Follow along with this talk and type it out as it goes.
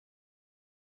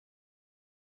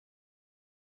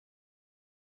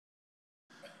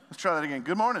Let's try that again.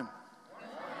 Good morning.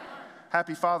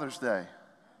 Happy Father's Day.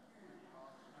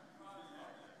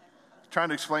 Trying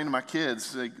to explain to my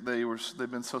kids, they've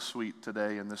been so sweet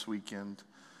today and this weekend,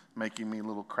 making me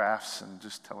little crafts and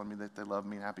just telling me that they love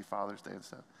me and Happy Father's Day and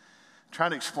stuff. Trying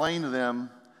to explain to them,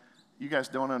 you guys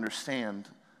don't understand,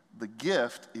 the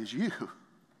gift is you.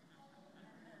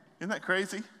 Isn't that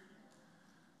crazy?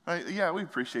 Yeah, we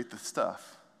appreciate the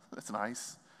stuff. That's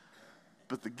nice.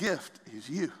 But the gift is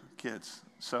you, kids.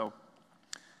 So,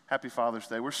 Happy Father's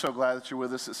Day. We're so glad that you're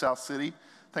with us at South City.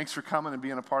 Thanks for coming and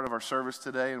being a part of our service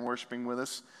today and worshiping with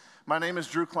us. My name is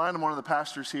Drew Klein. I'm one of the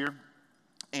pastors here.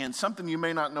 And something you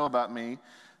may not know about me,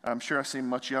 I'm sure I seem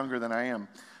much younger than I am,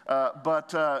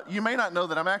 but you may not know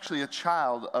that I'm actually a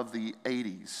child of the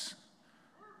 80s.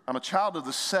 I'm a child of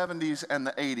the 70s and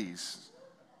the 80s.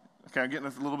 Okay, I'm getting a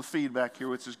little bit of feedback here,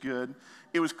 which is good.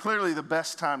 It was clearly the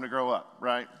best time to grow up,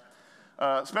 right?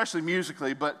 Especially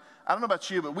musically, but I don't know about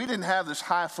you, but we didn't have this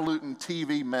highfalutin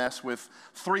TV mess with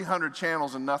 300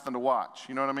 channels and nothing to watch.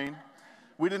 You know what I mean?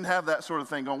 We didn't have that sort of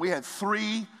thing going. We had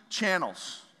 3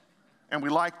 channels, and we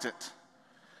liked it.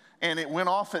 And it went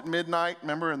off at midnight,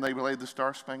 remember, and they played the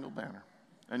Star-Spangled Banner.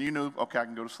 And you knew, okay, I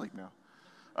can go to sleep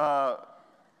now.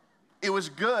 It was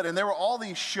good, and there were all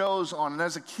these shows on. And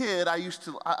as a kid,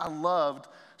 I loved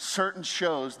certain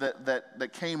shows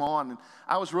that came on. And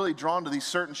I was really drawn to these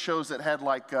certain shows that had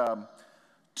like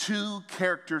 2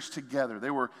 characters together. They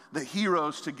were the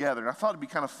heroes together. And I thought it'd be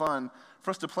kind of fun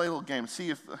for us to play a little game,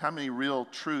 see how many real,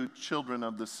 true children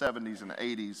of the 70s and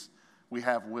 80s we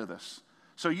have with us.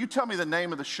 So you tell me the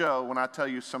name of the show when I tell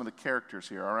you some of the characters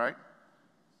here, all right?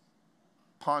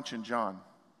 Ponch and John.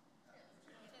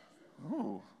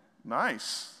 Ooh,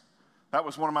 nice. That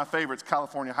was one of my favorites,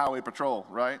 California Highway Patrol,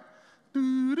 right?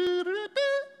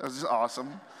 That was just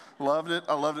awesome. Loved it.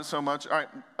 I loved it so much. All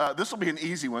right, this will be an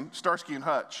easy one. Starsky and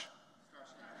Hutch.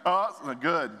 Oh,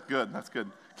 good. That's good.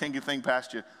 Can't get a thing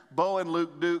past you. Bo and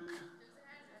Luke Duke.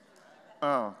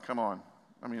 Oh, come on.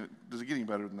 I mean, does it get any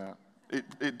better than that?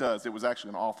 It does. It was actually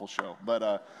an awful show.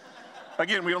 But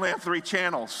again, we only have 3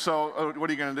 channels, so what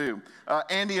are you going to do?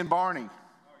 Andy and Barney.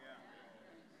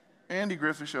 Andy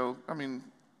Griffith Show. I mean,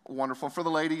 wonderful. For the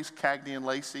ladies, Cagney and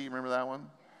Lacey. Remember that one?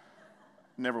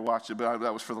 Never watched it, but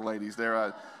that was for the ladies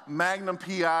there. Magnum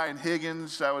P.I. and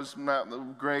Higgins, that was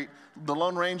great. The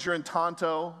Lone Ranger and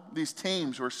Tonto, these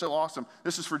teams were so awesome.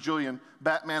 This is for Julian.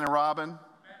 Batman and Robin.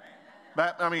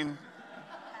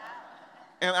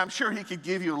 And I'm sure he could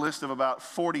give you a list of about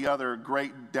 40 other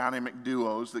great dynamic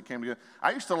duos that came together.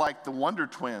 I used to like the Wonder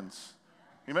Twins.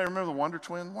 You may remember the Wonder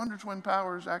Twin? Wonder Twin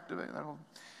powers activate.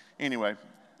 Anyway,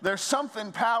 there's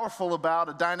something powerful about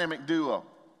a dynamic duo.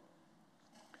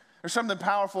 There's something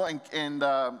powerful, and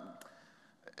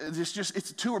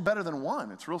it's 2 are better than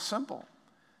 1. It's real simple.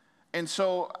 And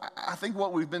so I think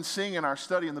what we've been seeing in our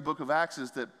study in the book of Acts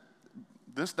is that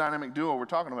this dynamic duo we're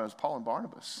talking about is Paul and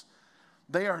Barnabas.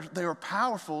 They are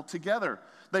powerful together.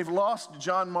 They've lost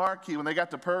John Mark. When they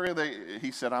got to Perga, he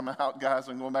said, I'm out, guys.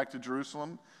 I'm going back to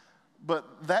Jerusalem.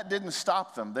 But that didn't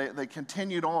stop them. They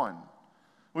continued on.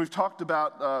 We've talked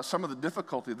about some of the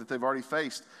difficulty that they've already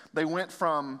faced. They went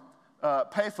from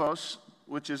Paphos,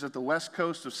 which is at the west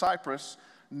coast of Cyprus,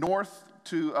 north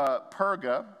to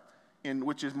Perga,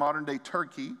 which is modern-day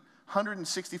Turkey,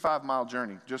 165-mile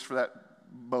journey just for that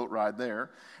boat ride there.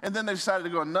 And then they decided to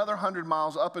go another 100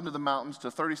 miles up into the mountains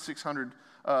to 3,600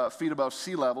 feet above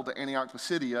sea level to Antioch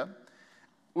Pisidia,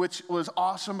 which was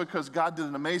awesome because God did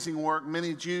an amazing work.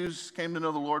 Many Jews came to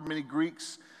know the Lord. Many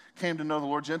Greeks came to know the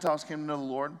Lord. Gentiles came to know the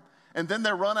Lord. And then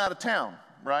they're run out of town,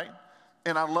 right?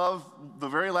 And I love the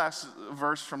very last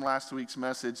verse from last week's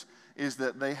message is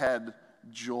that they had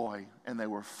joy and they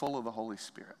were full of the Holy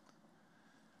Spirit.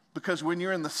 Because when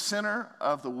you're in the center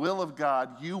of the will of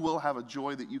God, you will have a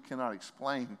joy that you cannot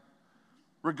explain.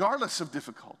 Regardless of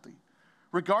difficulty,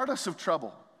 regardless of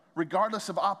trouble, regardless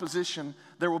of opposition,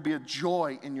 there will be a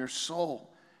joy in your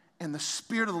soul. And the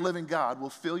Spirit of the living God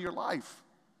will fill your life.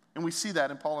 And we see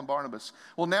that in Paul and Barnabas.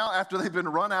 Well, now after they've been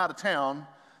run out of town,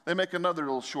 they make another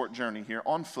little short journey here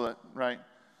on foot, right?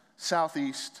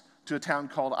 Southeast to a town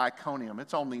called Iconium.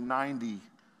 It's only 90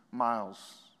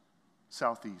 miles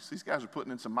southeast. These guys are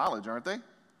putting in some mileage, aren't they?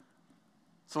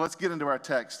 So let's get into our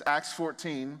text. Acts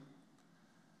 14,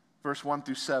 verse 1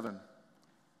 through 7.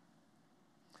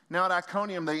 Now at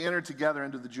Iconium they entered together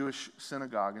into the Jewish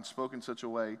synagogue and spoke in such a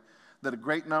way that a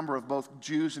great number of both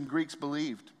Jews and Greeks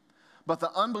believed. But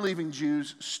the unbelieving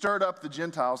Jews stirred up the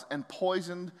Gentiles and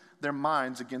poisoned their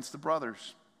minds against the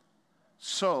brothers.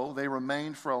 So they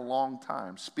remained for a long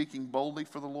time, speaking boldly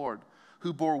for the Lord,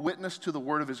 who bore witness to the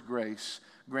word of his grace,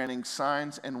 granting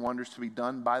signs and wonders to be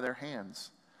done by their hands.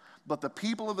 But the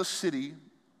people of the city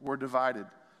were divided.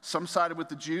 Some sided with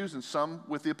the Jews and some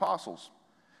with the apostles.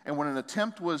 And when an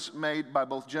attempt was made by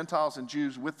both Gentiles and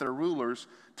Jews with their rulers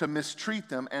to mistreat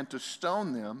them and to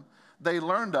stone them, they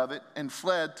learned of it and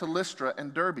fled to Lystra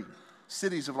and Derbe,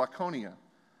 cities of Lycaonia,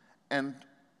 and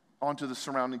onto the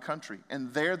surrounding country.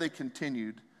 And there they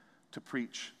continued to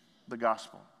preach the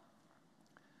gospel.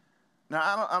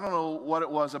 Now, I don't know what it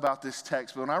was about this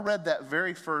text, but when I read that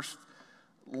very first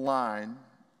line,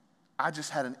 I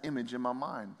just had an image in my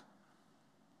mind,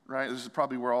 right? This is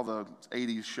probably where all the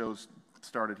 80s shows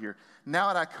started here. Now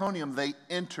at Iconium, they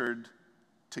entered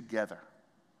together.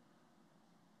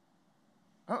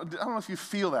 I don't know if you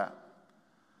feel that.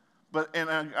 But, and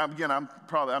again,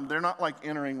 they're not like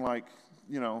entering like,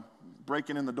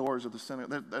 breaking in the doors of the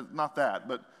synagogue. They're not that,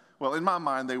 but, well, in my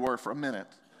mind, they were for a minute.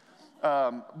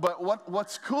 But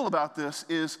what's cool about this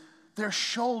is they're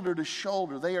shoulder to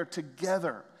shoulder. They are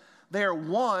together. They are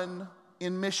one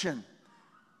in mission.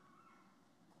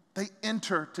 They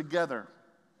enter together.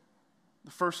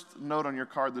 The first note on your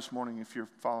card this morning, if you're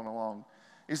following along,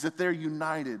 is that they're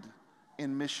united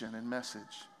in mission and message.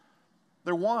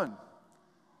 They're one.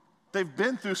 They've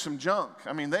been through some junk.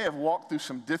 I mean, they have walked through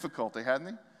some difficulty, hadn't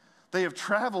they? They have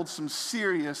traveled some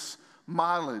serious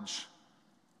mileage.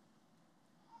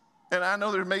 And I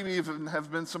know there maybe even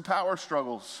have been some power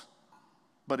struggles.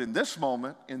 But in this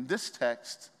moment, in this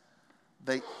text,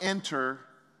 they enter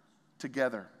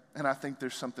together. And I think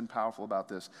there's something powerful about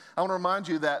this. I want to remind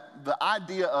you that the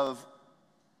idea of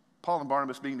Paul and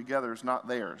Barnabas being together is not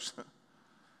theirs.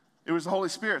 It was the Holy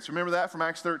Spirit's. Remember that from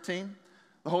Acts 13?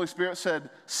 The Holy Spirit said,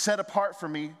 "Set apart for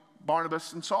me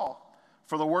Barnabas and Saul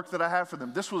for the work that I have for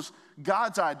them." This was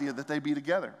God's idea that they be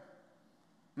together,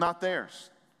 not theirs.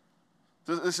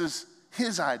 So this is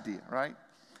his idea, right?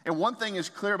 And one thing is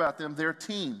clear about them, they're a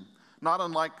team. Not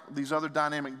unlike these other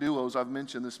dynamic duos I've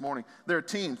mentioned this morning. They're a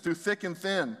team. Through thick and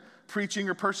thin, preaching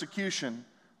or persecution,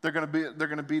 they're going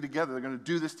to be together. They're going to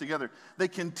do this together. They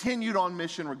continued on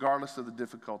mission regardless of the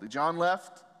difficulty. John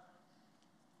left,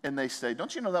 and they stayed.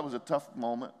 Don't you know that was a tough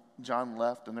moment? John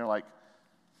left, and they're like,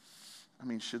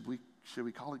 should we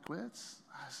call it quits?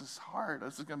 This is hard.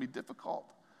 This is going to be difficult.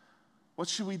 What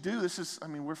should we do?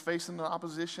 We're facing the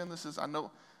opposition. I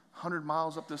know, 100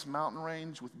 miles up this mountain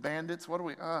range with bandits. What do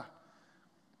we,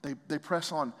 They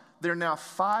press on. They're now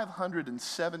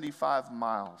 575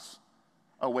 miles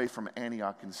away from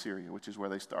Antioch in Syria, which is where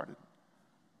they started.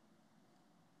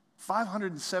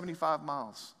 575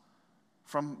 miles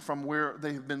from where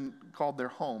they have been called their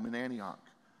home in Antioch.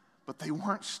 But they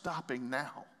weren't stopping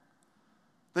now.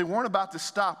 They weren't about to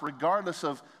stop regardless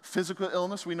of physical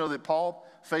illness. We know that Paul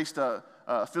faced a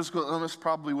physical illness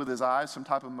probably with his eyes, some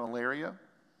type of malaria.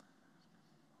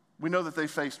 We know that they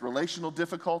faced relational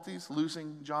difficulties,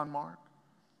 losing John Mark.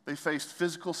 They faced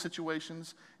physical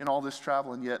situations in all this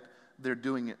travel, and yet they're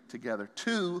doing it together.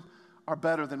 Two are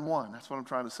better than one. That's what I'm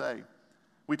trying to say.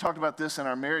 We talked about this in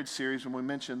our marriage series when we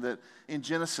mentioned that in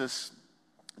Genesis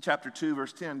chapter 2,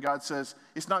 verse 10, God says,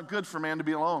 it's not good for man to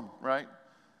be alone, right?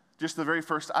 Just the very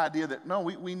first idea that, no,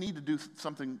 we need to do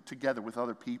something together with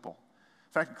other people.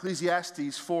 In fact,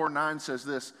 Ecclesiastes 4:9 says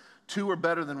this, "Two are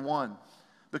better than one,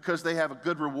 because they have a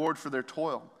good reward for their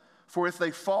toil. For if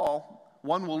they fall,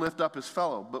 one will lift up his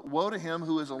fellow. But woe to him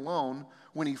who is alone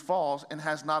when he falls and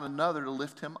has not another to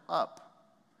lift him up.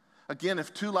 Again,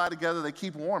 if two lie together, they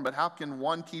keep warm. But how can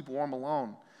one keep warm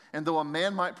alone? And though a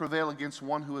man might prevail against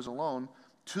one who is alone,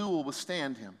 two will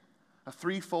withstand him. A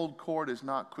threefold cord is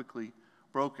not quickly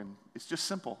broken." It's just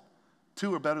simple.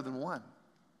 Two are better than one.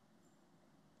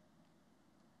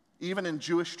 Even in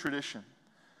Jewish tradition,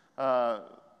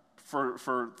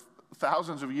 for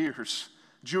thousands of years,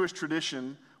 Jewish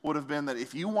tradition would have been that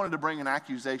if you wanted to bring an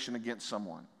accusation against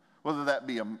someone, whether that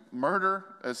be a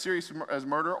murder, as serious as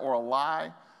murder, or a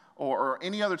lie, or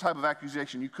any other type of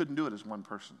accusation, you couldn't do it as one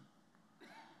person.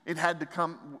 It had to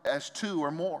come as two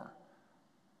or more.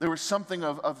 There was something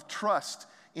of trust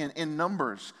in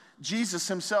numbers. Jesus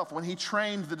himself, when he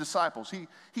trained the disciples,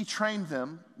 he trained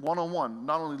them one-on-one,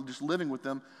 not only just living with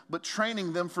them, but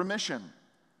training them for mission.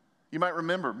 You might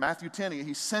remember Matthew 10,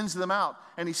 he sends them out,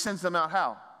 and he sends them out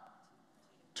how?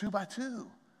 2 by 2.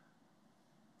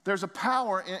 There's a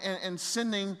power in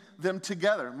sending them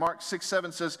together. Mark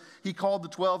 6:7 says, he called the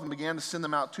 12 and began to send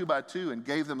them out 2 by 2 and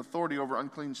gave them authority over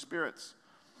unclean spirits.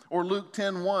 Or Luke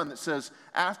 10:1 that says,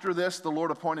 after this the Lord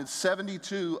appointed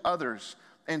 72 others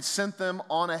and sent them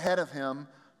on ahead of him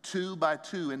 2 by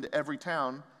 2 into every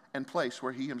town and place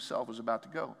where he himself was about to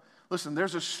go. Listen,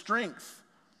 there's a strength,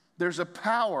 there's a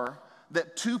power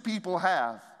that two people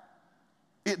have.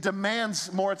 It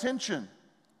demands more attention.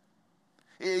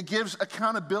 It gives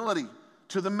accountability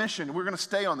to the mission. We're going to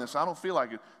stay on this. I don't feel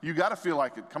like it. You got to feel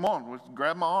like it. Come on,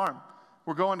 grab my arm.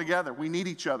 We're going together. We need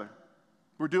each other.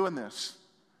 We're doing this.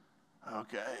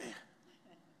 Okay.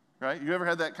 Right? You ever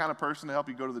had that kind of person to help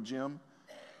you go to the gym?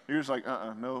 You're just like,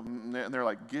 no. And they're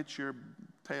like, get your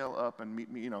tail up and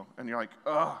meet me, and you're like,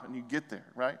 and you get there,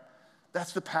 right?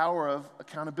 That's the power of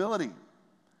accountability.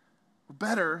 We're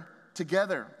better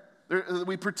together.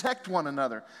 We protect one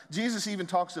another. Jesus even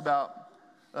talks about,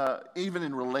 even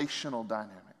in relational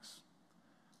dynamics.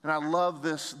 And I love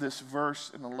this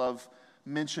verse, and I love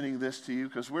mentioning this to you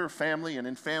because we're a family, and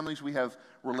in families we have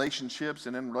relationships,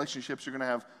 and in relationships you're going to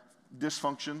have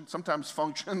dysfunction, sometimes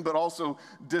function, but also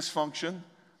dysfunction.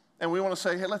 And we want to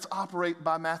say, hey, let's operate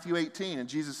by Matthew 18. And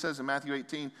Jesus says in Matthew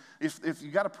 18, if you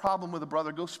got a problem with a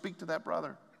brother, go speak to that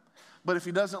brother. But if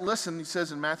he doesn't listen, he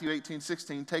says in Matthew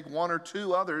 18:16, take one or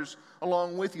two others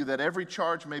along with you, that every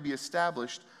charge may be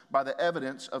established by the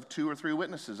evidence of 2 or 3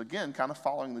 witnesses. Again, kind of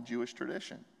following the Jewish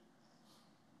tradition.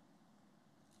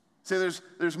 See,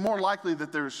 there's more likely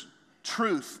that there's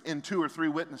truth in 2 or 3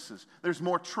 witnesses. There's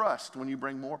more trust when you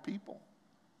bring more people.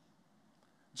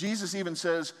 Jesus even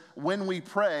says, when we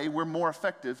pray, we're more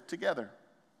effective together.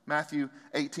 Matthew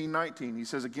 18:19, he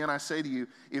says, again, I say to you,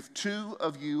 if 2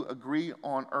 of you agree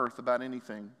on earth about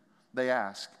anything they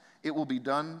ask, it will be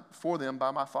done for them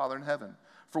by my Father in heaven.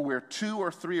 For where 2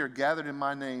 or 3 are gathered in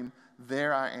my name,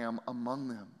 there I am among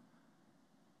them.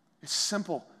 It's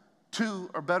simple.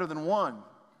 2 are better than 1.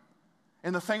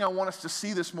 And the thing I want us to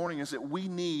see this morning is that we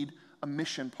need a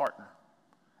mission partner.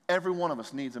 Every one of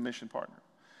us needs a mission partner.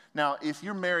 Now, if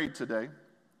you're married today,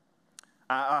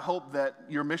 I hope that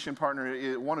your mission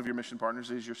partner, one of your mission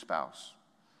partners, is your spouse.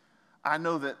 I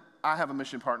know that I have a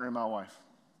mission partner in my wife.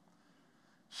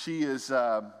 She has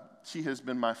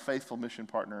been my faithful mission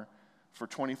partner for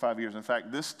 25 years. In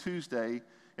fact, this Tuesday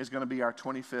is going to be our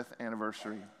 25th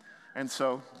anniversary. And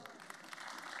so,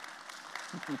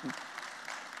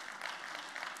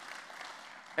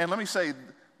 and let me say,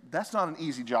 that's not an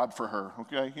easy job for her,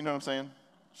 okay? You know what I'm saying?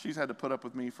 She's had to put up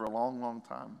with me for a long, long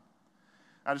time.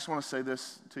 I just want to say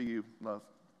this to you, love.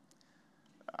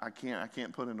 I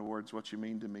can't put into words what you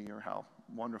mean to me or how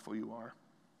wonderful you are.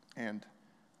 And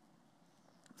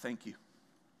thank you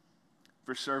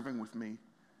for serving with me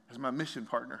as my mission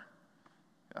partner.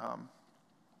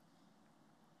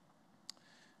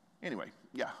 Anyway,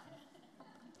 yeah.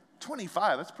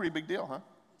 25, that's a pretty big deal, huh?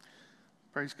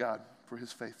 Praise God for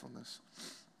his faithfulness.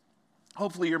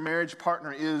 Hopefully your marriage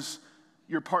partner is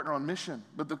your partner on mission.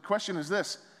 But the question is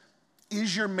this,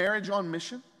 is your marriage on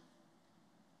mission?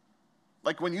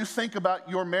 Like when you think about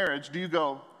your marriage, do you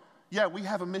go, yeah, we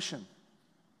have a mission?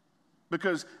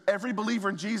 Because every believer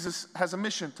in Jesus has a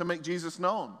mission to make Jesus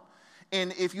known.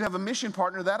 And if you have a mission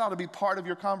partner, that ought to be part of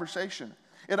your conversation.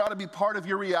 It ought to be part of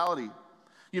your reality.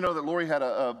 You know that Lori had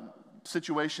a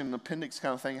situation, an appendix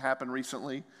kind of thing happened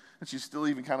recently, and she's still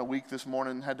even kind of weak this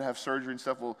morning, had to have surgery and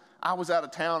stuff. Well, I was out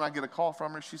of town. I get a call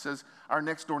from her. She says, our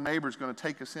next door neighbor is going to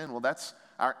take us in. Well, that's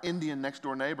our Indian next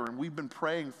door neighbor, and we've been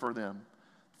praying for them,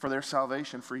 for their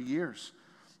salvation for years.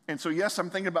 And so, yes,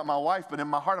 I'm thinking about my wife, but in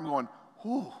my heart I'm going,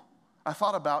 whew. I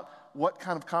thought about what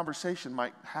kind of conversation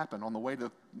might happen on the way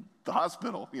to the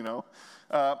hospital, you know.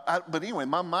 But anyway,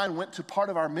 my mind went to part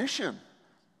of our mission.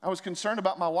 I was concerned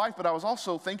about my wife, but I was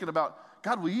also thinking about,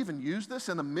 God, will you even use this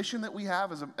in the mission that we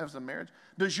have as a marriage?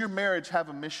 Does your marriage have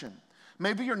a mission?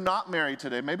 Maybe you're not married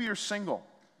today. Maybe you're single.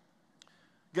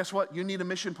 Guess what? You need a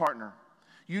mission partner.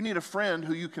 You need a friend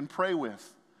who you can pray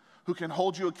with, who can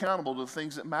hold you accountable to the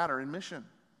things that matter in mission.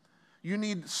 You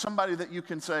need somebody that you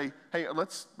can say, hey,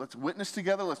 let's witness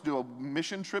together. Let's do a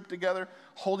mission trip together.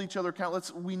 Hold each other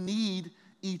accountable. We need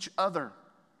each other.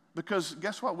 Because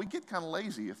guess what? We get kind of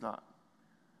lazy if not.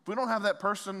 If we don't have that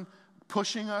person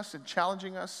pushing us and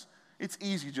challenging us, it's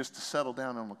easy just to settle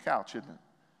down on the couch, isn't it?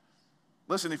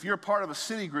 Listen, if you're a part of a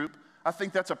city group, I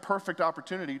think that's a perfect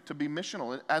opportunity to be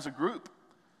missional as a group.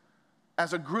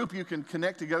 As a group, you can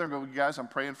connect together and go, guys,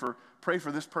 pray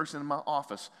for this person in my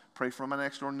office. Pray for my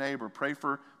next door neighbor. Pray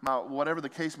for my whatever the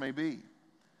case may be.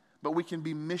 But we can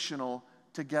be missional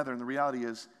together. And the reality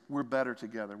is we're better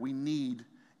together. We need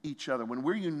each other. When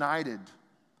we're united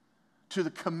to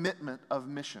the commitment of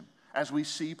mission, as we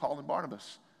see Paul and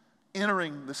Barnabas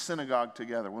entering the synagogue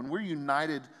together, when we're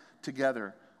united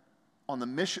together on the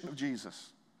mission of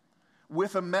Jesus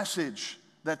with a message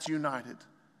that's united,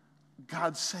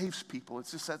 God saves people.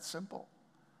 It's just that simple.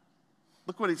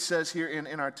 Look what it says here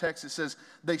in our text. It says,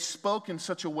 they spoke in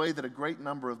such a way that a great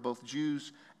number of both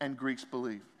Jews and Greeks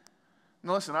believed.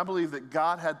 Now listen, I believe that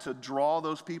God had to draw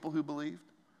those people who believed,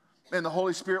 and the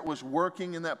Holy Spirit was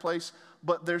working in that place,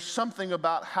 but there's something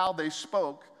about how they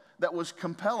spoke that was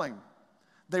compelling.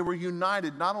 They were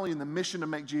united not only in the mission to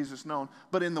make Jesus known,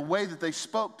 but in the way that they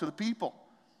spoke to the people.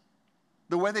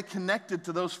 The way they connected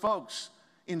to those folks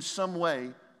in some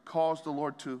way caused the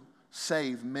Lord to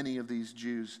save many of these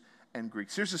Jews and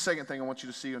Greeks. Here's the second thing I want you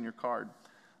to see on your card.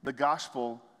 The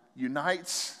gospel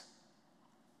unites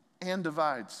and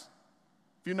divides.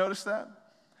 Have you noticed that?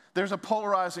 There's a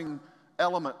polarizing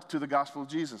element to the gospel of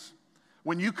Jesus.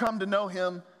 When you come to know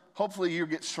him, hopefully you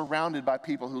get surrounded by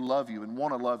people who love you and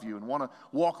want to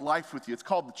walk life with you. It's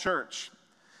called the church.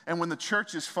 And when the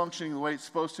church is functioning the way it's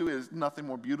supposed to, it is nothing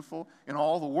more beautiful in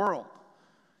all the world.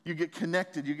 You get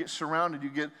connected, you get surrounded, you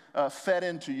get fed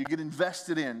into, you get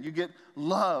invested in, you get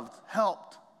loved,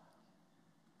 helped.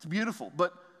 It's beautiful.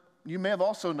 But you may have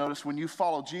also noticed when you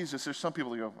follow Jesus, there's some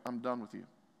people that go, I'm done with you.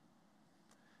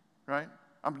 Right?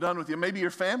 I'm done with you. Maybe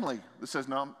your family that says,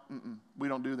 no, we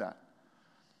don't do that.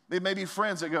 It may be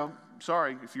friends that go,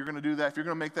 sorry, if you're going to do that, if you're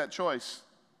going to make that choice.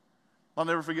 I'll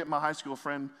never forget my high school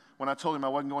friend when I told him I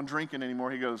wasn't going drinking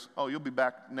anymore. He goes, oh, you'll be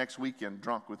back next weekend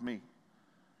drunk with me.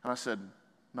 And I said,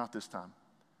 not this time.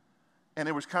 And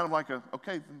it was kind of like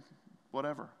okay,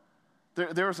 whatever.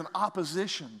 There is an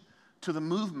opposition to the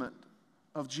movement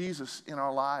of Jesus in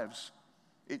our lives.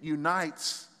 It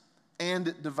unites and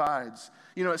it divides.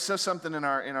 You know, it says something in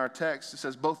our text. It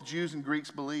says both Jews and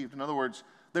Greeks believed. In other words,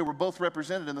 they were both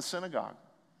represented in the synagogue.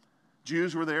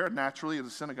 Jews were there naturally in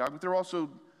the synagogue, but there were also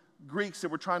Greeks that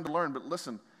were trying to learn. But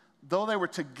listen, though they were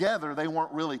together, they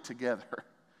weren't really together.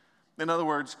 In other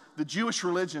words, the Jewish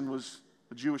religion was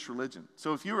a Jewish religion.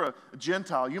 So if you're a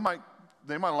Gentile,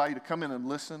 they might allow you to come in and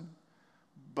listen,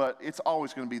 but it's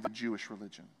always going to be the Jewish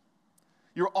religion.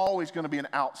 You're always going to be an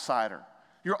outsider.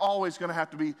 You're always going to have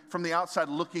to be from the outside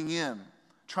looking in,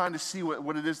 trying to see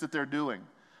what it is that they're doing.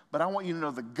 But I want you to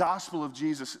know the gospel of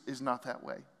Jesus is not that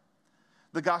way.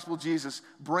 The gospel of Jesus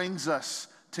brings us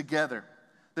together.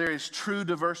 There is true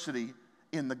diversity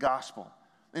in the gospel.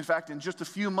 In fact, in just a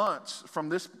few months from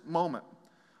this moment,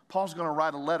 Paul's going to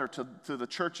write a letter to the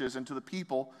churches and to the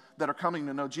people that are coming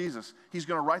to know Jesus. He's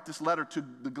going to write this letter to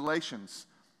the Galatians.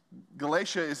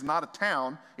 Galatia is not a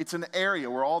town, it's an area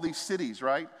where all these cities,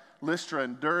 right? Lystra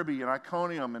and Derbe and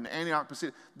Iconium and Antioch,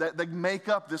 they make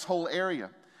up this whole area.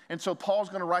 And so Paul's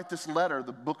going to write this letter,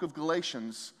 the book of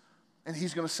Galatians, and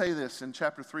he's going to say this in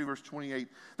chapter 3, verse 28.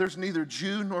 There's neither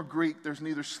Jew nor Greek, there's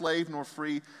neither slave nor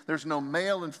free, there's no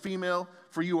male and female,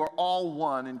 for you are all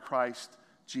one in Christ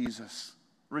Jesus.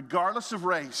 Regardless of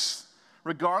race,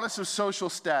 regardless of social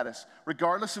status,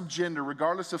 regardless of gender,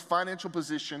 regardless of financial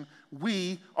position,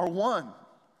 we are one.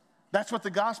 That's what the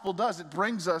gospel does. It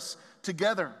brings us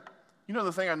together. You know,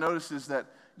 the thing I noticed is that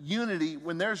unity,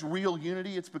 when there's real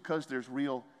unity, it's because there's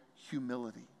real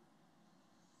humility.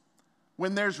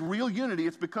 When there's real unity,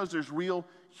 it's because there's real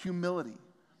humility.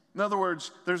 In other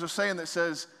words, there's a saying that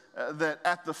says that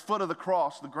at the foot of the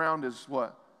cross, the ground is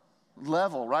what?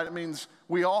 Level, right? It means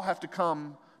we all have to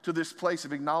come to this place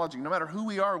of acknowledging, no matter who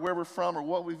we are, where we're from, or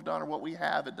what we've done, or what we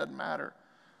have, it doesn't matter.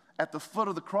 At the foot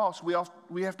of the cross, we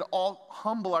have to all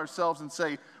humble ourselves and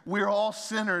say, we're all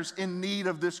sinners in need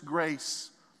of this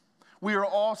grace. We are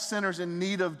all sinners in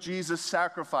need of Jesus'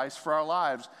 sacrifice for our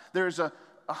lives. There's a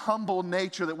humble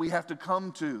nature that we have to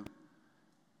come to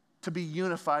be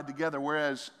unified together,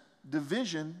 whereas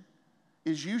division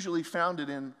is usually founded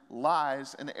in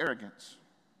lies and arrogance.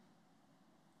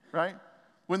 Right?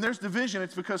 When there's division,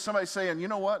 it's because somebody's saying, you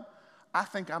know what? I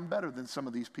think I'm better than some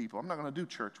of these people. I'm not going to do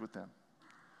church with them.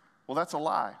 Well, that's a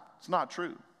lie. It's not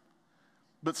true.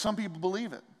 But some people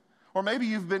believe it. Or maybe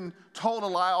you've been told a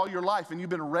lie all your life and you've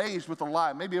been raised with a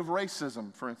lie, maybe of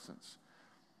racism, for instance.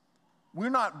 We're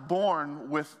not born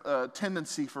with a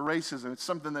tendency for racism. It's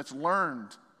something that's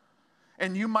learned.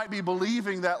 And you might be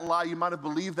believing that lie. You might have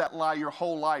believed that lie your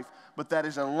whole life, but that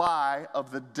is a lie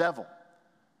of the devil.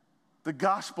 The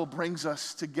gospel brings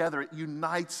us together. It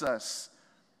unites us.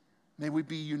 May we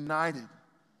be united.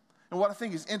 And what I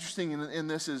think is interesting in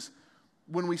this is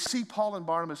when we see Paul and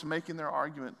Barnabas making their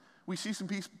argument, we see some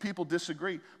people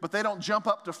disagree, but they don't jump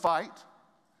up to fight.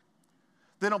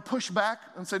 They don't push back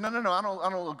and say, no, I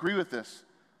don't agree with this.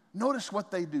 Notice what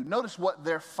they do. Notice what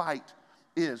their fight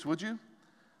is, would you?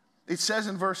 It says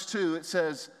in verse 2, it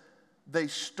says, they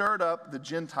stirred up the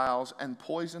Gentiles and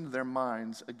poisoned their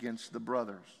minds against the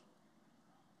brothers.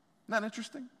 Isn't that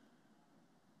interesting?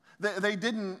 They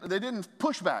didn't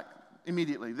push back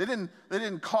immediately. They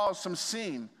didn't cause some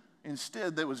scene.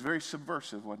 Instead, that was very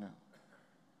subversive, wasn't it?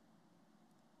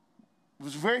 It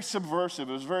was very subversive.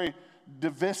 It was very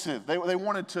divisive. They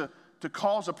wanted to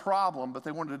cause a problem, but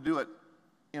they wanted to do it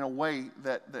in a way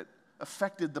that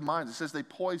affected the minds. It says they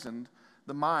poisoned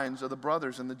the minds of the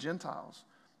brothers and the Gentiles.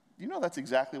 You know that's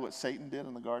exactly what Satan did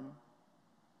in the garden?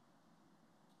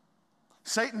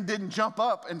 Satan didn't jump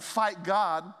up and fight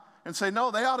God and say,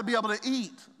 no, they ought to be able to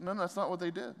eat. No, that's not what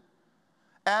they did.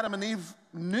 Adam and Eve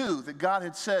knew that God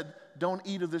had said, don't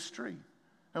eat of this tree.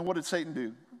 And what did Satan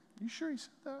do? You sure he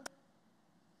said that?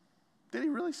 Did he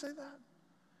really say that?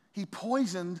 He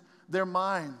poisoned their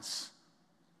minds.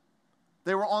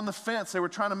 They were on the fence. They were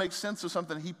trying to make sense of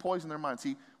something. He poisoned their minds.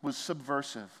 He was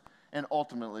subversive. And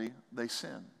ultimately, they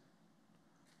sinned.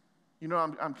 You know,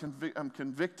 I'm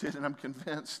convicted and I'm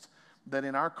convinced that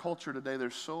in our culture today,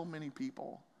 there's so many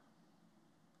people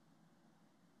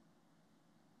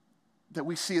that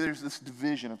we see there's this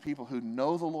division of people who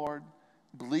know the Lord,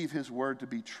 believe his word to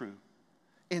be true,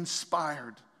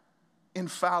 inspired,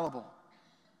 infallible.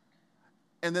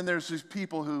 And then there's these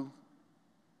people who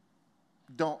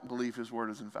don't believe his word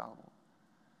is infallible.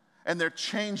 And they're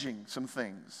changing some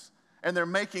things. And they're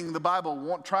making the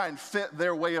Bible try and fit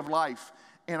their way of life.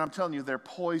 And I'm telling you, they're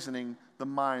poisoning the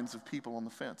minds of people on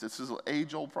the fence. This is an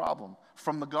age-old problem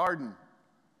from the garden.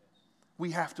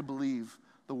 We have to believe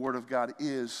the word of God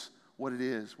is what it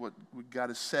is, what God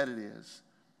has said it is.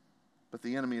 But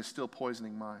the enemy is still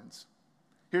poisoning minds.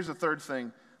 Here's the third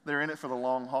thing. They're in it for the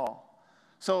long haul.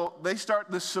 So they start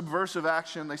this subversive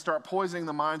action. They start poisoning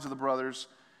the minds of the brothers.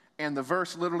 And the next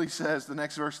verse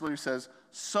literally says,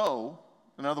 so,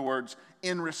 in other words,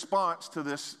 in response to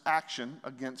this action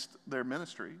against their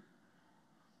ministry,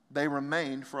 they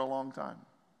remained for a long time.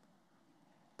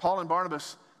 Paul and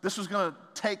Barnabas, this was going to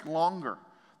take longer.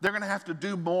 They're going to have to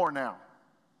do more now.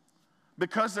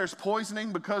 Because there's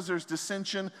poisoning, because there's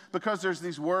dissension, because there's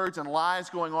these words and lies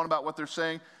going on about what they're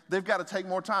saying, they've got to take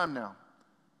more time now.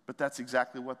 But that's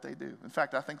exactly what they do. In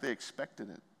fact, I think they expected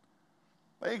it.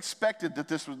 They expected that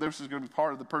this was going to be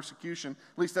part of the persecution.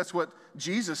 At least that's what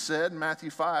Jesus said in Matthew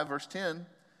 5, verse 10. It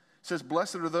says,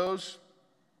 blessed are those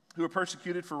who are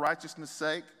persecuted for righteousness'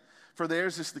 sake, for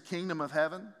theirs is the kingdom of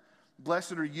heaven.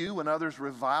 Blessed are you when others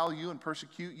revile you and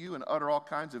persecute you and utter all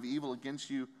kinds of evil against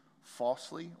you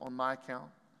falsely on my account.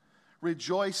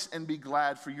 Rejoice and be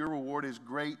glad, for your reward is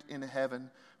great in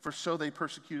heaven, for so they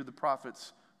persecuted the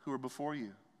prophets who were before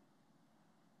you.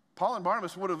 Paul and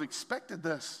Barnabas would have expected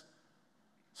this.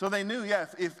 So they knew,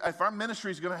 if our ministry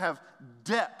is going to have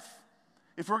depth,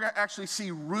 if we're going to actually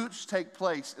see roots take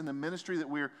place in the ministry that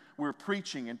we're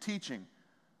preaching and teaching,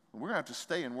 we're going to have to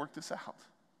stay and work this out.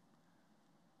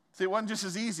 See, it wasn't just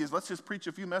as easy as let's just preach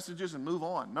a few messages and move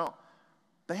on. No,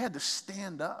 they had to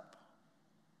stand up.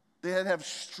 They had to have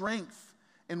strength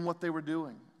in what they were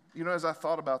doing. You know, as I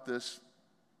thought about this,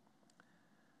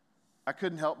 I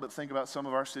couldn't help but think about some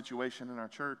of our situation in our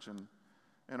church.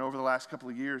 And over the last couple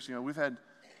of years, you know, we've had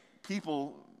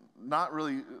people not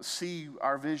really see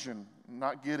our vision,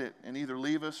 not get it, and either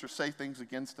leave us or say things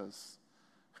against us,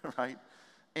 right?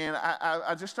 And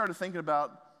I just started thinking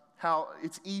about how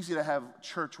it's easy to have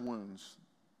church wounds.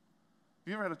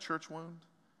 Have you ever had a church wound?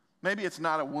 Maybe it's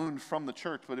not a wound from the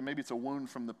church, but maybe it's a wound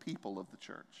from the people of the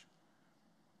church.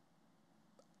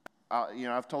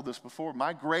 I've told this before.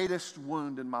 My greatest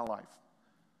wound in my life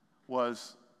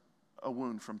was a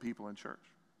wound from people in church.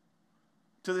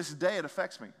 To this day, it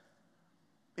affects me.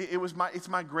 It's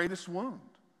my greatest wound.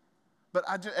 But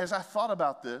as I thought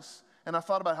about this, and I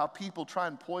thought about how people try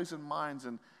and poison minds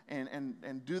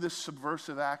and do this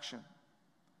subversive action,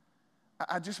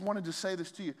 I just wanted to say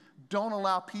this to you. Don't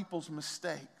allow people's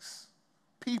mistakes,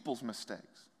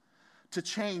 to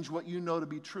change what you know to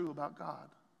be true about God.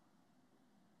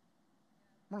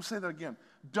 I'm going to say that again.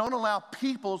 Don't allow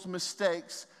people's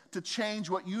mistakes to change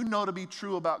what you know to be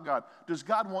true about God. Does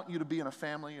God want you to be in a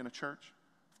family, in a church?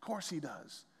 Of course he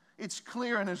does. It's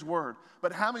clear in his word.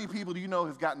 But how many people do you know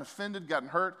have gotten offended, gotten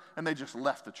hurt, and they just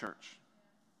left the church?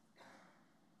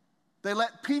 They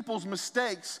let people's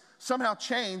mistakes somehow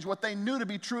change what they knew to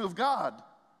be true of God.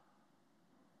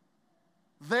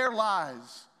 Their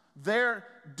lies, their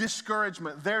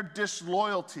discouragement, their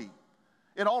disloyalty,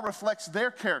 it all reflects their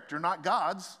character, not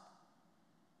God's,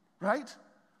 right?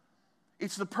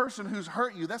 It's the person who's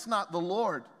hurt you. That's not the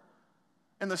Lord.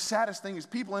 And the saddest thing is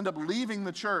people end up leaving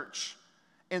the church,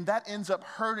 and that ends up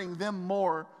hurting them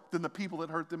more than the people that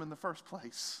hurt them in the first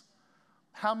place.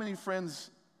 How many friends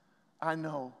I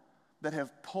know that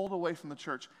have pulled away from the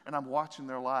church, and I'm watching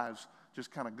their lives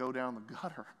just kind of go down the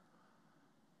gutter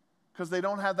because they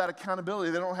don't have that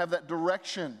accountability. They don't have that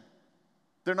direction.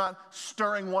 They're not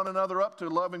stirring one another up to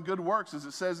love and good works, as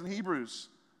it says in Hebrews.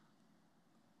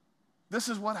 This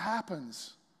is what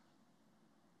happens.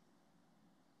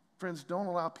 Friends, don't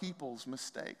allow people's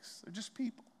mistakes, they're just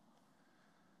people,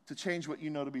 to change what you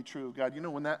know to be true of God. You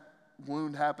know, when that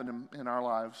wound happened in our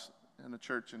lives in the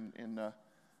church in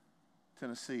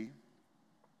Tennessee,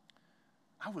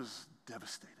 I was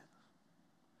devastated.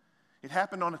 It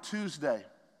happened on a Tuesday.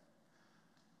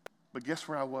 But guess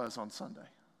where I was on Sunday?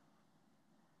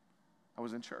 I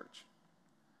was in church.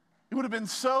 It would have been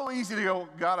so easy to go,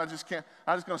 God, I'm just going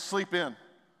to sleep in.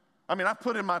 I mean, I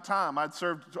put in my time. I'd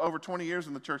served over 20 years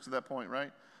in the church at that point,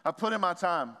 right? I put in my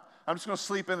time. I'm just going to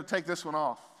sleep in and take this one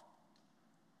off.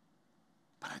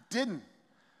 But I didn't,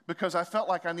 because I felt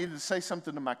like I needed to say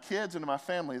something to my kids and to my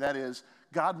family. That is,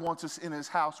 God wants us in his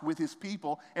house with his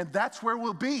people, and that's where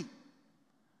we'll be.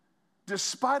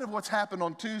 Despite of what's happened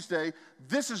on Tuesday,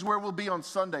 this is where we'll be on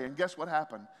Sunday. And guess what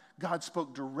happened? God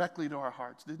spoke directly to our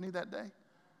hearts, didn't he, that day?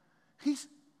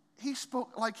 He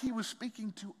spoke like he was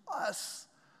speaking to us,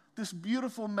 this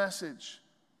beautiful message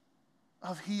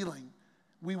of healing.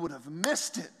 We would have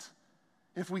missed it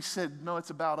if we said, no,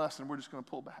 it's about us and we're just going to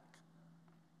pull back.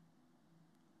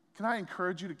 Can I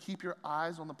encourage you to keep your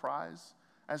eyes on the prize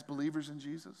as believers in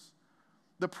Jesus?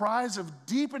 The prize of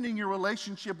deepening your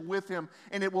relationship with him,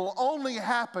 and it will only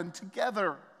happen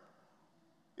together.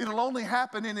 It'll only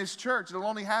happen in his church. It'll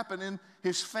only happen in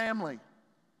his family.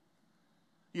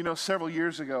 You know, several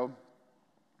years ago,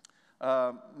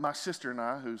 my sister and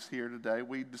I, who's here today,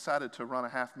 we decided to run a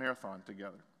half marathon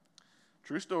together.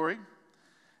 True story.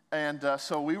 And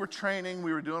so we were training,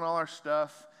 we were doing all our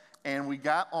stuff, and we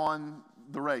got on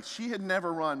the race. She had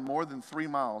never run more than 3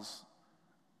 miles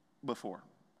before.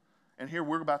 And here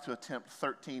we're about to attempt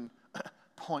 13.1,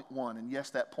 and yes,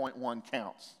 that 0.1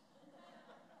 counts.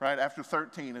 Right? After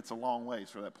 13, it's a long ways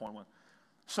for that 0.1.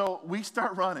 So we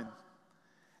start running.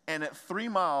 And at 3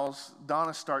 miles,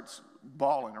 Donna starts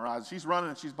bawling her eyes. She's running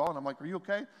and she's bawling. I'm like, are you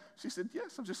okay? She said,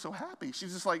 yes, I'm just so happy.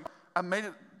 She's just like, I made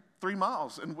it 3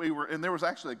 miles. And there was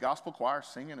actually a gospel choir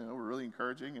singing, and it was really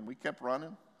encouraging, and we kept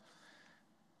running.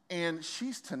 And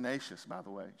she's tenacious, by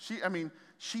the way. She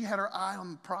had her eye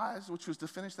on the prize, which was to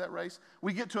finish that race.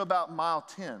 We get to about mile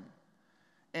 10,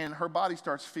 and her body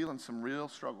starts feeling some real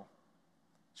struggle.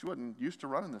 She wasn't used to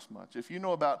running this much. If you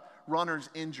know about runners'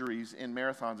 injuries in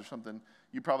marathons or something,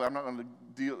 I'm not going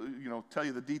to tell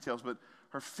you the details, but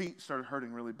her feet started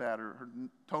hurting really bad, her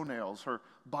toenails, her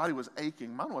body was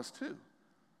aching. Mine was too.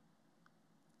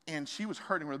 And she was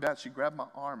hurting really bad. She grabbed my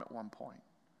arm at one point.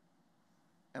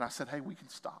 And I said, hey, we can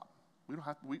stop.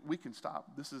 We can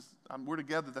stop. We're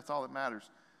together, that's all that matters.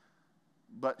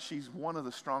 But she's one of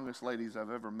the strongest ladies I've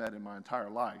ever met in my entire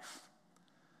life.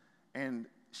 And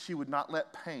she would not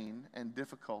let pain and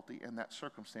difficulty and that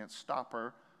circumstance stop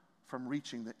her from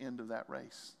reaching the end of that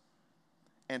race.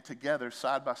 And together,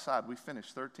 side by side, we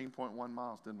finished 13.1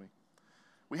 miles, didn't we?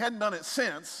 We hadn't done it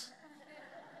since,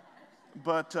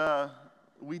 but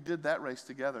we did that race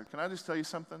together. Can I just tell you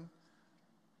something?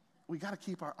 We got to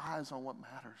keep our eyes on what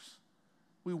matters.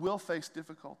 We will face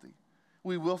difficulty.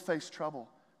 We will face trouble.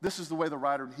 This is the way the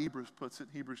writer in Hebrews puts it,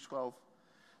 Hebrews 12.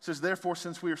 It says, therefore,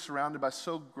 since we are surrounded by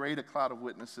so great a cloud of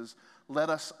witnesses, let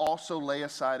us also lay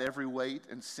aside every weight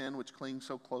and sin which clings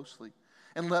so closely.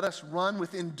 And let us run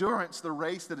with endurance the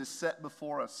race that is set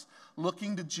before us,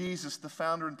 looking to Jesus, the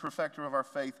founder and perfecter of our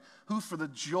faith, who for the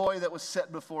joy that was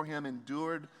set before him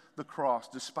endured the cross,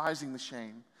 despising the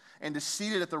shame, and is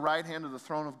seated at the right hand of the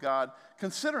throne of God.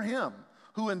 Consider him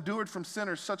who endured from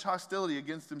sinners such hostility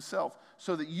against himself,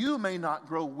 so that you may not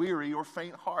grow weary or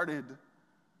faint-hearted.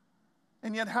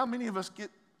 And yet, how many of us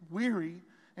get weary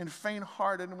and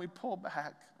faint-hearted and we pull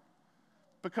back?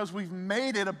 Because we've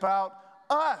made it about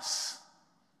us.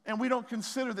 And we don't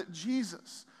consider that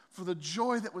Jesus, for the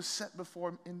joy that was set before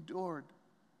him, endured.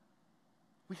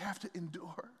 We have to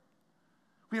endure.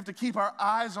 We have to keep our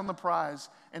eyes on the prize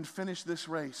and finish this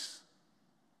race.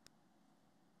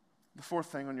 The fourth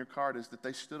thing on your card is that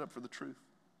they stood up for the truth.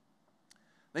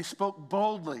 They spoke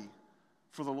boldly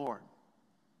for the Lord.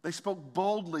 They spoke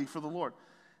boldly for the Lord.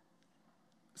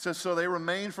 It says, so they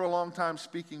remained for a long time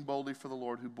speaking boldly for the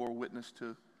Lord, who bore witness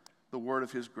to the word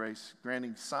of his grace,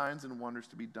 granting signs and wonders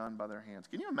to be done by their hands.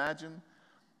 Can you imagine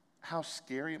how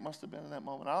scary it must have been in that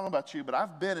moment? I don't know about you, but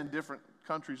I've been in different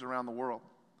countries around the world.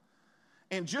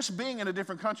 And just being in a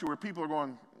different country where people are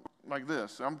going like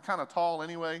this. I'm kind of tall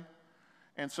anyway.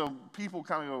 And so people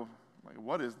kind of go, like,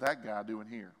 what is that guy doing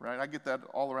here, right? I get that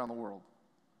all around the world.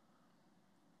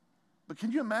 But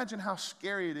can you imagine how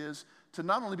scary it is to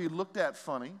not only be looked at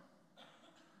funny,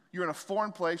 you're in a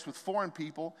foreign place with foreign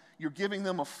people, you're giving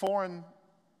them a foreign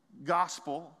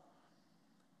gospel,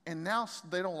 and now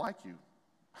they don't like you.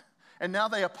 And now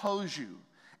they oppose you.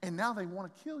 And now they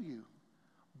want to kill you.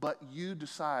 But you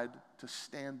decide to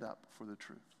stand up for the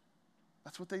truth.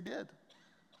 That's what they did.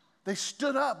 They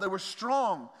stood up. They were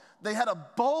strong. They had a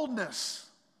boldness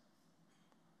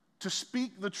to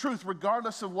speak the truth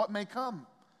regardless of what may come,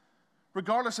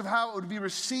 regardless of how it would be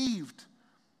received.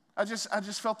 I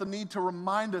just felt the need to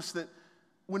remind us that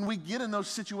when we get in those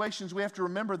situations, we have to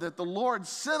remember that the Lord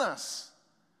sent us.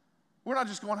 We're not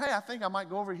just going, hey, I think I might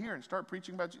go over here and start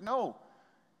preaching about you. No,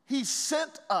 He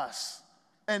sent us.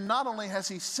 And not only has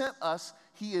He sent us,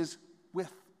 He is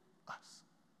with us.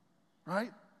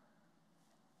 Right?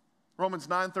 Romans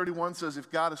 9:31 says, if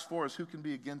God is for us, who can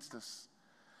be against us?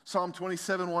 Psalm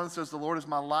 27:1 says, the Lord is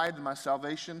my light and my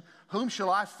salvation. Whom shall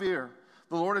I fear?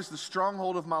 The Lord is the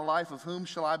stronghold of my life. Of whom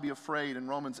shall I be afraid? And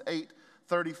Romans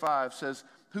 8:35 says,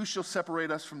 who shall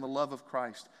separate us from the love of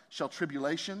Christ? Shall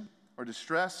tribulation or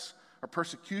distress or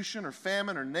persecution or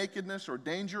famine or nakedness or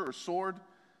danger or sword?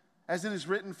 As it is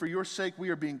written, for your sake we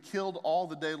are being killed all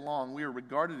the day long. We are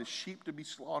regarded as sheep to be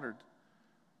slaughtered.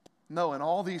 No, in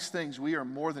all these things we are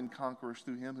more than conquerors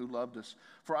through Him who loved us.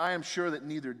 For I am sure that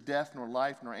neither death nor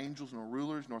life, nor angels, nor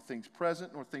rulers, nor things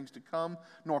present, nor things to come,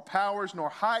 nor powers, nor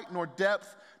height, nor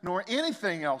depth, nor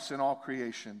anything else in all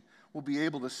creation will be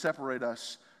able to separate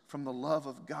us from the love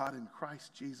of God in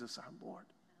Christ Jesus our Lord.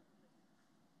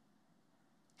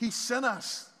 He sent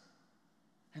us,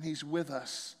 and He's with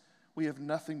us. We have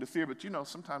nothing to fear. But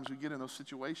sometimes we get in those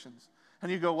situations,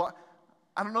 and you go, well,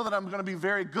 I don't know that I'm going to be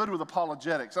very good with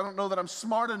apologetics. I don't know that I'm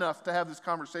smart enough to have this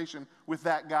conversation with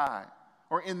that guy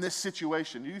or in this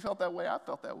situation. You felt that way? I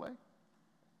felt that way.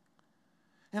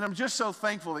 And I'm just so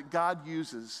thankful that God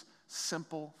uses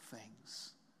simple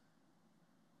things.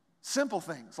 Simple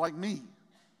things like me.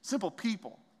 Simple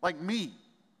people like me,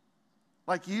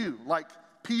 like you, like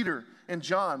Peter and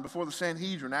John before the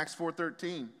Sanhedrin, Acts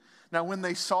 4:13. Now when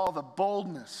they saw the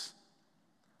boldness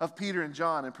of Peter and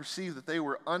John and perceived that they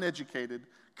were uneducated,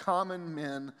 common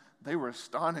men, they were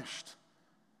astonished.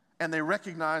 And they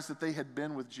recognized that they had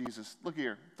been with Jesus. Look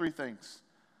here, 3 things.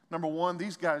 Number 1,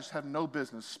 these guys have no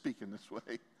business speaking this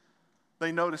way.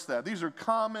 They noticed that. These are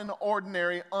common,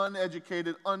 ordinary,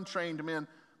 uneducated, untrained men,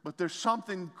 but there's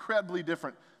something incredibly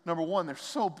different. Number 1, they're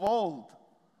so bold.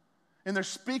 And they're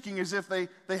speaking as if they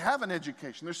have an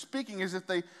education. They're speaking as if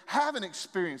they have an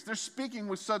experience. They're speaking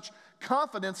with such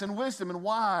confidence and wisdom. And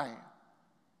why?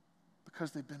 Because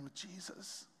they've been with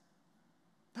Jesus.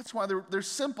 That's why they're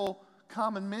simple,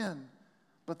 common men,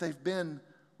 but they've been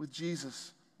with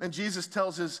Jesus. And Jesus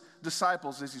tells His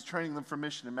disciples as He's training them for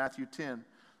mission in Matthew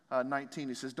 10:19,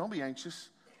 He says, don't be anxious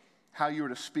how you are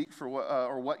to speak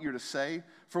or what you're to say.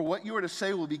 For what you are to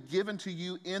say will be given to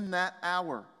you in that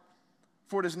hour.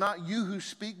 For it is not you who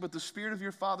speak, but the Spirit of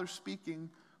your Father speaking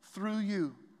through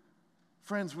you.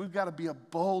 Friends, we've got to be a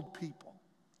bold people.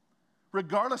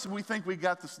 Regardless if we think we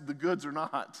got the goods or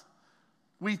not.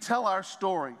 We tell our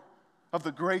story of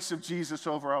the grace of Jesus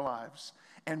over our lives.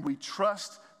 And we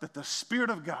trust that the Spirit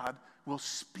of God will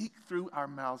speak through our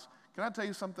mouths. Can I tell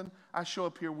you something? I show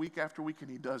up here week after week,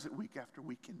 and He does it week after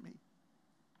week in me.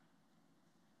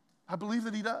 I believe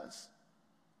that He does.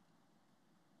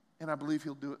 And I believe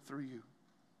He'll do it through you.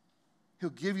 He'll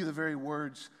give you the very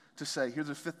words to say. Here's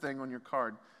the 5th thing on your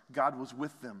card. God was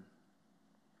with them.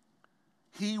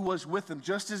 He was with them,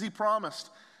 just as He promised.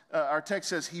 Our text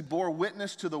says He bore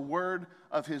witness to the word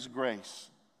of His grace.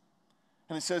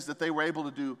 And it says that they were able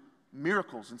to do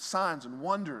miracles and signs and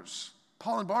wonders.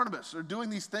 Paul and Barnabas are doing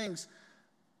these things.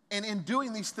 And in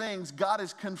doing these things, God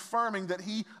is confirming that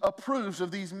He approves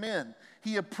of these men.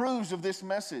 He approves of this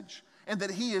message. And that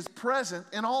He is present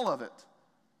in all of it.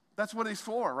 That's what He's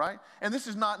for, right? And this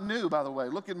is not new, by the way.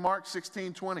 Look at Mark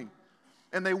 16:20.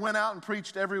 And they went out and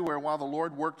preached everywhere while the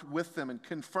Lord worked with them and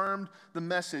confirmed the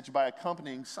message by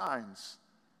accompanying signs.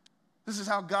 This is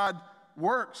how God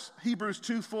works. Hebrews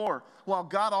 2:4. While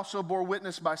God also bore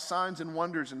witness by signs and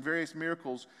wonders and various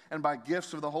miracles and by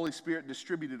gifts of the Holy Spirit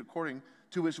distributed according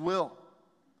to His will.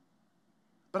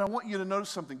 But I want you to notice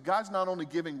something. God's not only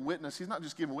giving witness, He's not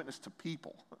just giving witness to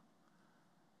people.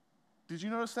 Did you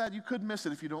notice that? You could miss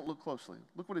it if you don't look closely.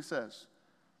 Look what He says.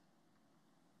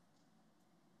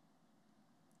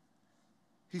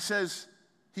 He says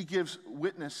He gives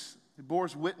witness, He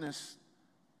bores witness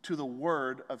to the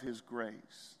word of His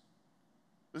grace.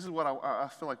 This is what I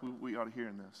feel like we ought to hear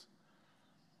in this.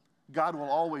 God will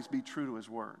always be true to His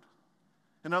word.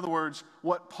 In other words,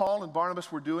 what Paul and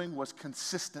Barnabas were doing was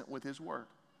consistent with His word.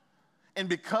 And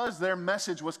because their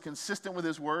message was consistent with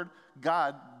His word,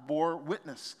 God bore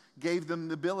witness, gave them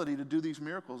the ability to do these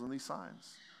miracles and these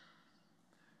signs.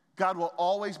 God will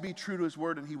always be true to His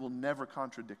word, and He will never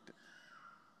contradict it.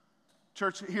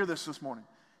 Church, hear this morning.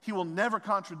 He will never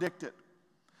contradict it.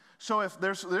 So if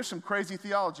there's some crazy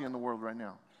theology in the world right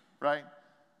now, right?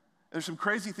 There's some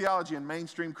crazy theology in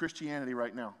mainstream Christianity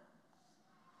right now.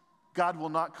 God will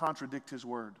not contradict His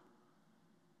word.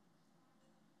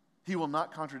 He will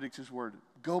not contradict His word.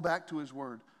 Go back to His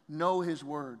word. Know His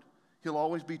word. He'll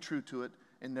always be true to it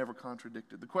and never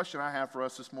contradict it. The question I have for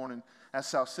us this morning as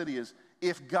South City is,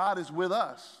 if God is with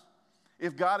us,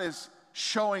 if God is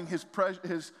showing his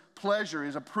pleasure,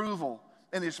 his approval,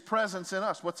 and his presence in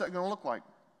us, what's that going to look like?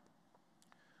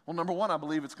 Well, number one, I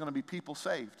believe it's going to be people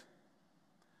saved.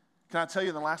 Can I tell you,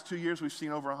 in the last 2 years, we've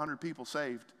seen over 100 people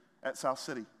saved at South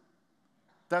City.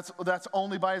 That's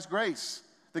only by his grace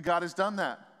that God has done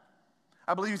that.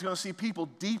 I believe he's going to see people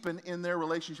deepen in their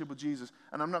relationship with Jesus.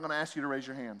 And I'm not going to ask you to raise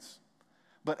your hands.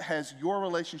 But has your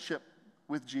relationship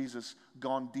with Jesus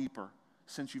gone deeper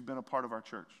since you've been a part of our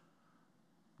church?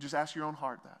 Just ask your own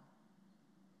heart that.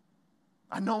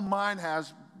 I know mine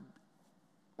has,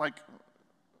 like,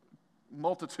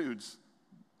 multitudes.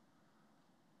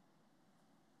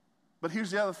 But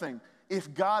here's the other thing.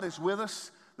 If God is with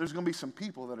us, there's going to be some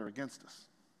people that are against us.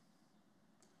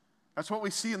 That's what we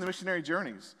see in the missionary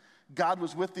journeys. God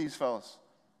was with these fellows,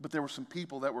 but there were some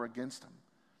people that were against him.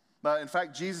 In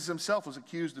fact, Jesus himself was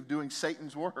accused of doing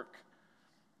Satan's work.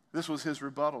 This was his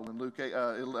rebuttal in Luke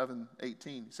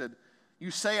 11:18. He said,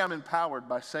 "You say I'm empowered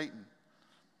by Satan,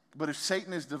 but if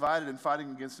Satan is divided and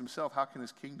fighting against himself, how can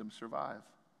his kingdom survive?"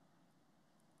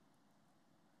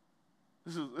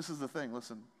 This is the thing,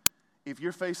 listen. If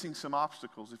you're facing some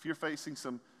obstacles, if you're facing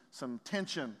some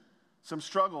tension, some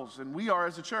struggles, and we are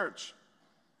as a church,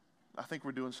 I think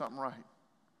we're doing something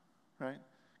right?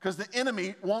 Because the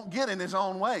enemy won't get in his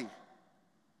own way.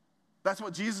 That's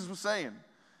what Jesus was saying.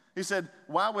 He said,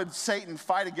 why would Satan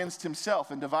fight against himself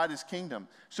and divide his kingdom?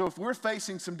 So if we're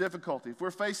facing some difficulty, if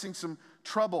we're facing some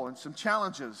trouble and some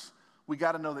challenges, we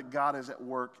got to know that God is at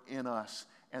work in us,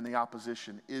 and the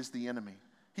opposition is the enemy.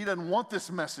 He doesn't want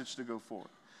this message to go forward.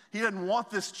 He doesn't want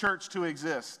this church to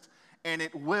exist, and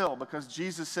it will, because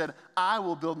Jesus said, I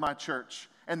will build my church,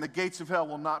 and the gates of hell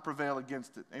will not prevail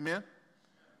against it. Amen?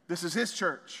 This is his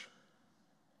church.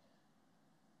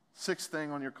 Sixth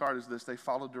thing on your card is this: they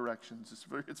follow directions.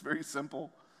 It's very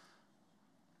simple.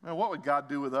 Man, what would God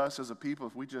do with us as a people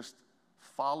if we just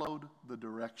followed the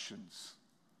directions?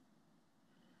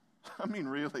 I mean,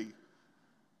 really.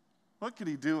 What could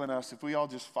he do in us if we all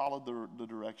just followed the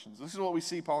directions? This is what we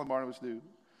see Paul and Barnabas do.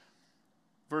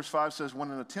 Verse 5 says,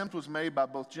 when an attempt was made by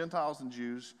both Gentiles and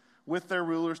Jews with their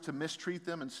rulers to mistreat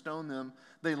them and stone them,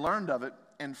 they learned of it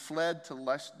and fled to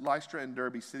Lystra and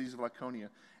Derbe, cities of Lycaonia,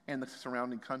 and the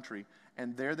surrounding country.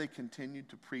 And there they continued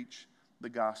to preach the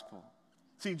gospel.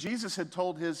 See, Jesus had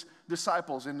told his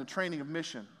disciples in the training of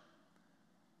mission.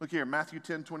 Look here, Matthew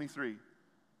 10:23.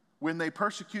 When they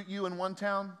persecute you in one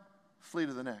town, flee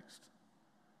to the next.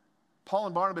 Paul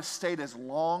and Barnabas stayed as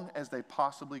long as they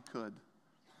possibly could.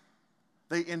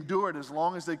 They endured as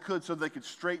long as they could so they could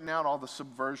straighten out all the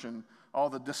subversion, all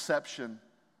the deception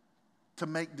to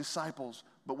make disciples.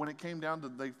 But when it came down to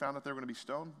they found out they were going to be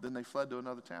stoned, then they fled to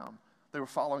another town. They were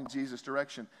following Jesus'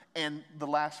 direction. And the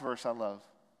last verse I love.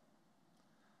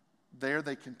 There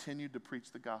they continued to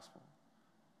preach the gospel.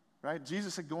 Right?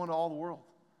 Jesus said, go into all the world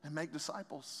and make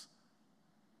disciples.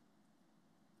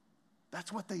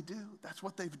 That's what they do. That's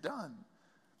what they've done.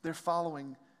 They're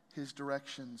following his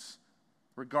directions.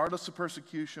 Regardless of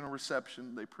persecution or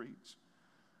reception, they preach.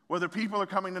 Whether people are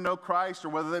coming to know Christ or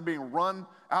whether they're being run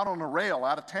out on a rail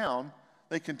out of town,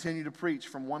 they continue to preach.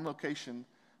 From one location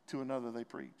to another, they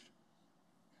preach.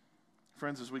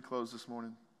 Friends, as we close this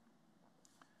morning,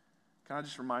 can I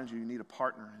just remind you, you need a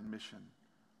partner in mission.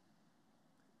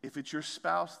 If it's your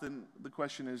spouse, then the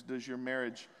question is, does your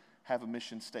marriage have a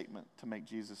mission statement to make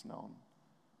Jesus known?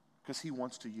 Because he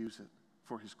wants to use it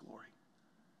for his glory.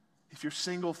 If you're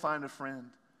single, find a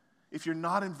friend. If you're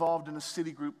not involved in a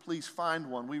city group, please find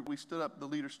one. We stood up, the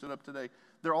leaders stood up today.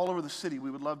 They're all over the city. We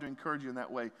would love to encourage you in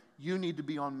that way. You need to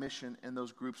be on mission, and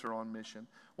those groups are on mission.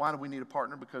 Why do we need a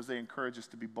partner? Because they encourage us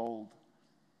to be bold.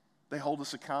 They hold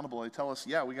us accountable. They tell us,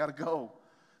 yeah, we got to go.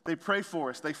 They pray for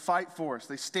us. They fight for us.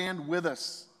 They stand with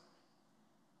us.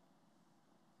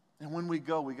 And when we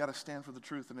go, we got to stand for the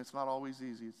truth, and it's not always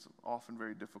easy. It's often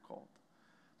very difficult.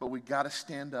 But we got to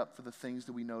stand up for the things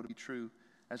that we know to be true,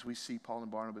 as we see Paul and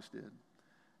Barnabas did.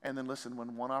 And then listen,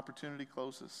 when one opportunity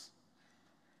closes,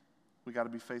 we got to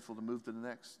be faithful to move to the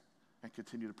next and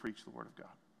continue to preach the word of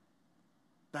God.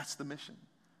 That's the mission.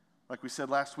 Like we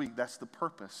said last week, that's the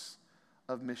purpose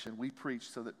of mission. We preach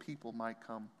so that people might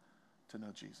come to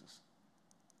know Jesus.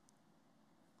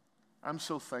 I'm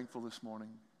so thankful this morning.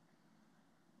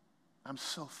 I'm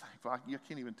so thankful. I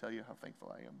can't even tell you how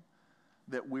thankful I am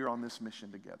that we're on this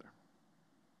mission together.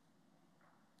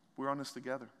 We're on this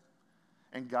together.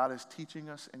 And God is teaching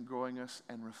us and growing us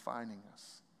and refining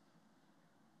us.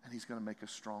 And he's going to make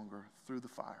us stronger through the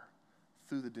fire,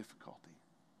 through the difficulty.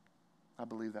 I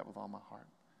believe that with all my heart.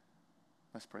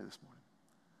 Let's pray this morning.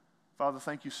 Father,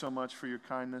 thank you so much for your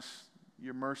kindness,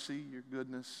 your mercy, your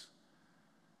goodness.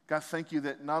 God, thank you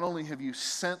that not only have you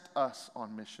sent us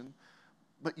on mission,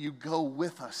 but you go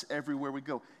with us everywhere we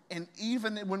go. And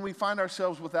even when we find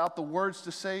ourselves without the words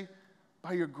to say,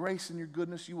 by your grace and your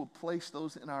goodness, you will place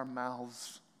those in our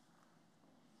mouths.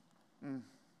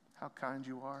 How kind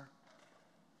you are.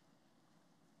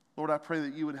 Lord, I pray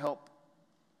that you would help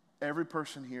every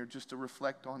person here just to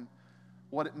reflect on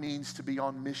what it means to be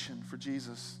on mission for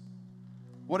Jesus.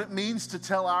 What it means to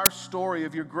tell our story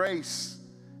of your grace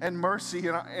and mercy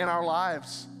in our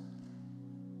lives.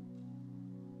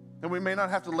 And we may not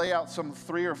have to lay out some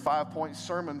 3 or 5 point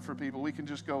sermon for people. We can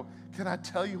just go, can I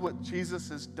tell you what Jesus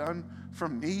has done for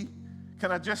me?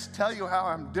 Can I just tell you how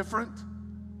I'm different?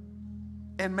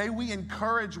 And may we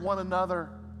encourage one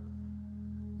another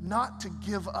not to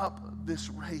give up this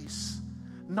race,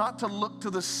 not to look to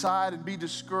the side and be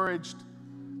discouraged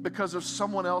because of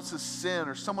someone else's sin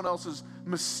or someone else's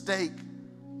mistake.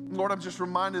 Lord, I'm just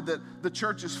reminded that the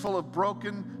church is full of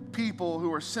broken people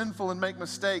who are sinful and make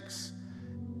mistakes.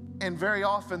 And very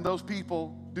often those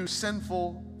people do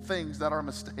sinful things that are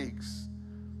mistakes.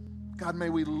 God, may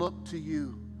we look to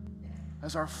you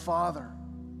as our Father,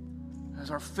 as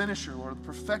our finisher, Lord, the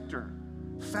perfecter,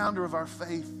 founder of our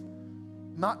faith,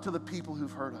 not to the people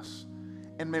who've hurt us.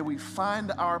 And may we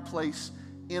find our place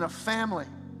in a family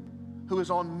who is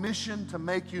on mission to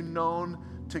make you known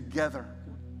together.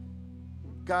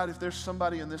 God, if there's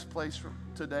somebody in this place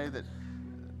today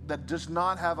that does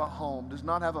not have a home, does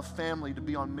not have a family to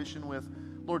be on mission with,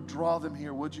 Lord, draw them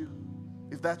here, would you?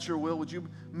 If that's your will, would you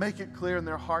make it clear in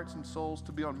their hearts and souls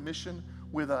to be on mission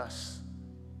with us?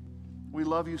 We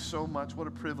love you so much. What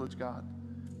a privilege, God,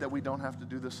 that we don't have to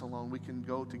do this alone. We can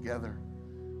go together.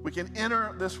 We can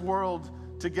enter this world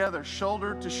together,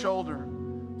 shoulder to shoulder,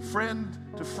 friend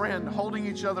to friend, holding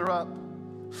each other up,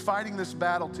 fighting this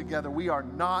battle together. We are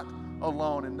not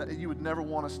alone, and you would never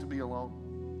want us to be alone.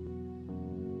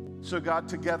 So God,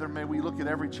 together, may we look at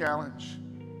every challenge,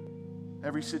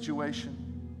 every situation,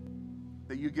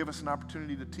 that you give us an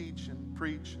opportunity to teach and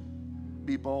preach and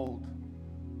be bold.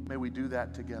 May we do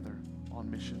that together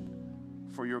on mission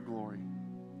for your glory,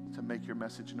 to make your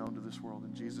message known to this world.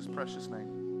 In Jesus' precious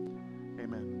name,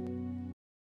 amen.